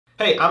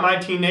Hey, I'm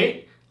IT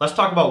Nate. Let's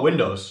talk about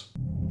Windows.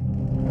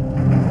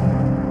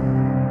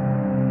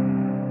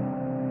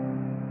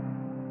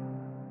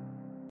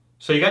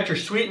 So you got your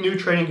sweet new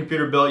training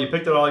computer built, you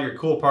picked out all your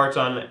cool parts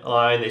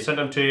online, they sent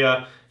them to you,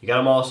 you got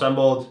them all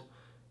assembled.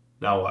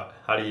 Now what?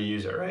 How do you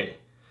use it, right?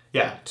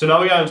 Yeah, so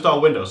now we gotta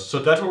install Windows. So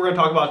that's what we're gonna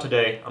talk about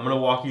today. I'm gonna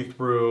walk you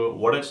through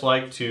what it's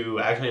like to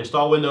actually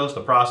install Windows,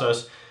 the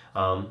process.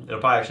 It'll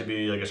probably actually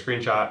be like a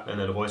screenshot and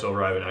then a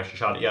voiceover. I haven't actually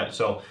shot it yet,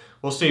 so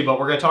we'll see. But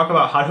we're gonna talk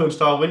about how to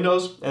install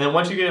Windows, and then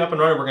once you get it up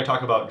and running, we're gonna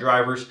talk about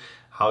drivers,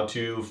 how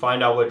to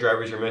find out what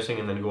drivers you're missing,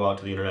 and then go out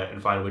to the internet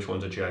and find which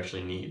ones that you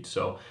actually need.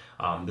 So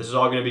this is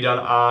all going to be done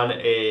on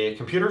a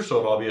computer, so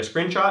it'll all be a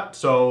screenshot.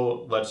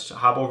 So let's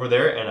hop over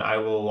there and I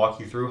will walk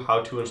you through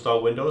how to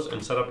install Windows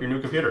and set up your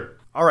new computer.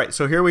 All right,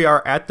 so here we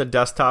are at the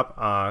desktop.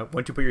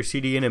 Once you put your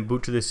CD in and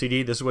boot to the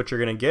CD, this is what you're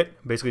going to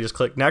get. Basically just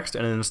click next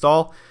and then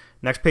install.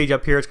 Next page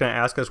up here, it's going to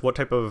ask us what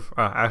type of,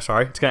 it's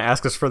going to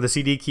ask us for the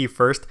CD key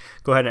first.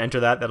 Go ahead and enter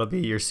that. That'll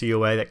be your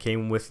COA that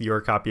came with your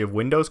copy of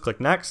Windows.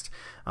 Click next.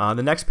 The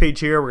next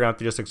page here, we're going to have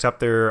to just accept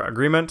their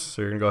agreement.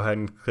 So you're going to go ahead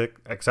and click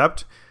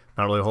accept.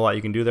 Not really a whole lot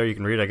you can do there. You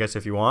can read it, I guess,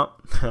 if you want.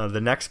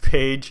 The next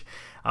page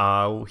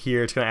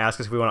here, it's going to ask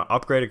us if we want to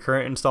upgrade a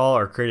current install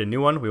or create a new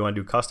one. We want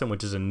to do custom,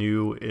 which is a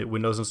new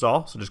Windows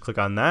install. So just click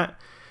on that.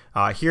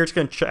 Here it's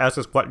going to ask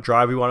us what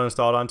drive we want to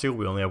install it onto.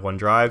 We only have one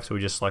drive, so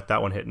we just select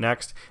that one, hit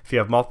next. If you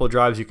have multiple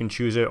drives, you can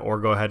choose it or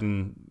go ahead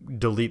and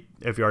delete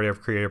if you already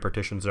have created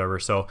partitions or whatever.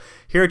 So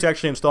here it's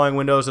actually installing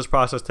Windows. This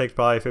process takes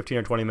probably 15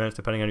 or 20 minutes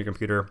depending on your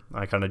computer.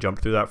 I kind of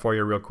jumped through that for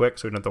you real quick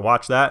so you don't have to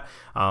watch that.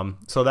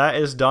 So that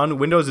is done.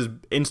 Windows is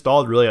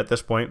installed really at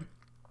this point.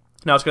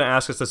 Now it's going to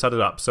ask us to set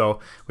it up. So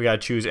we got to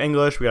choose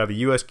English. We got to have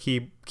a US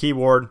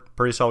keyboard.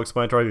 Pretty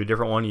self-explanatory. If you have a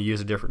different one, you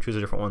choose a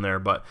different one there,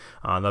 but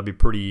that'll be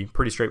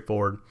pretty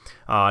straightforward.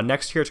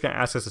 Next here, it's going to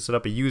ask us to set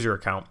up a user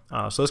account.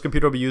 So this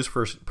computer will be used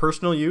for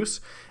personal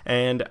use,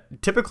 and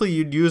typically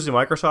you'd use the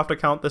Microsoft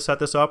account to set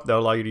this up.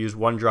 That'll allow you to use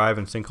OneDrive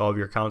and sync all of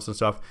your accounts and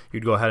stuff.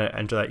 You'd go ahead and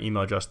enter that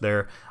email just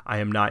there. I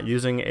am not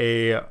using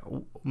a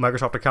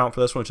Microsoft account for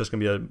this one. It's just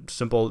going to be a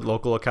simple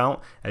local account.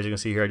 As you can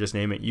see here, I just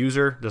name it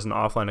user. Just an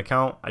offline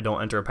account. I don't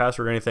enter a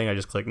password or anything. I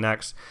just click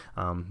next.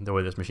 The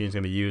way this machine is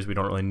going to be used, we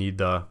don't really need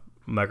the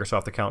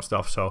Microsoft account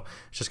stuff, so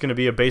it's just going to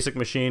be a basic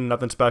machine,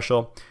 nothing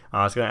special.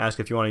 It's going to ask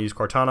if you want to use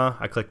Cortana.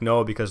 I click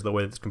no because of the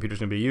way this computer is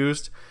going to be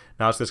used.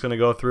 Now it's just going to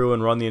go through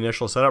and run the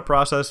initial setup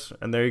process,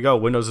 and there you go,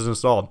 Windows is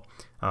installed.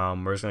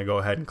 We're just going to go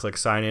ahead and click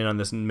sign in on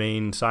this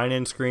main sign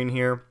in screen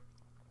here.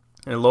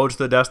 And it loads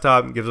to the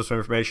desktop and gives us some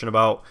information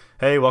about,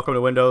 hey, welcome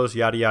to Windows,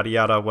 yada, yada,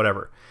 yada,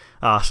 whatever.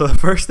 So the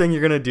first thing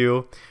you're going to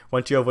do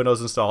once you have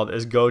Windows installed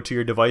is go to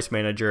your device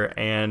manager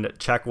and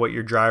check what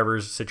your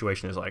driver's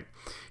situation is like.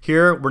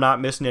 Here, we're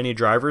not missing any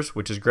drivers,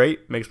 which is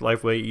great. Makes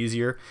life way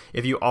easier.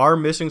 If you are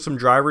missing some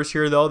drivers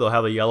here, though, they'll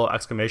have a yellow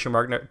exclamation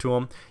mark next to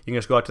them. You can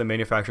just go out to the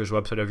manufacturer's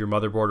website of your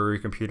motherboard or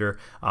your computer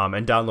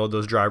and download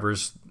those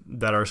drivers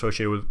that are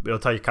associated with, it'll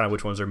tell you kind of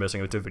which ones are missing,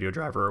 if it's a video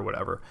driver or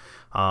whatever.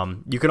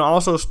 You can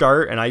also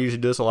start, and I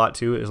usually do this a lot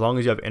too, as long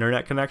as you have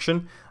internet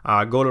connection,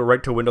 go to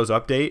right to Windows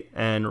Update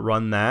and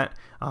run that.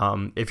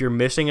 If you're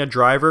missing a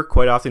driver,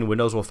 quite often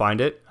Windows will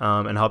find it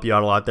and help you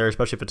out a lot there,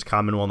 especially if it's a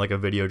common one like a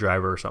video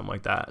driver or something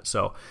like that.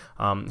 So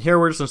here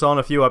we're just installing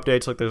a few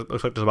updates.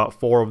 Looks like there's about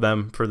 4 of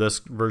them for this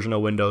version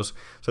of Windows.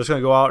 So it's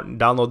going to go out and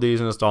download these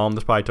and install them.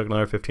 This probably took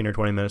another 15 or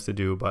 20 minutes to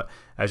do, but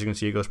as you can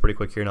see, it goes pretty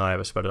quick here. Now I have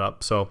it sped it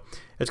up. So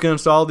it's going to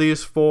install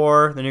these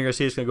 4. Then you're going to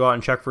see it's going to go out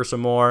and check for some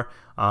more.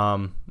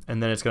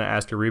 And then it's going to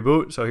ask to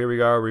reboot. So here we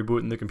go,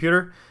 rebooting the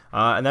computer.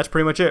 And that's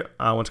pretty much it.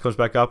 Once it comes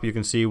back up, you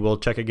can see we'll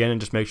check again and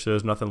just make sure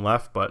there's nothing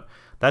left. But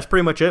that's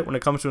pretty much it when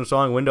it comes to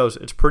installing Windows.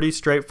 It's pretty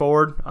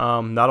straightforward.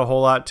 Not a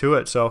whole lot to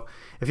it. So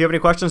if you have any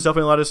questions,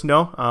 definitely let us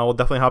know. We'll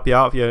definitely help you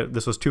out if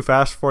this was too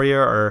fast for you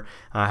or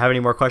have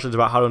any more questions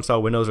about how to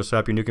install Windows or set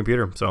up your new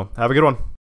computer. So have a good one.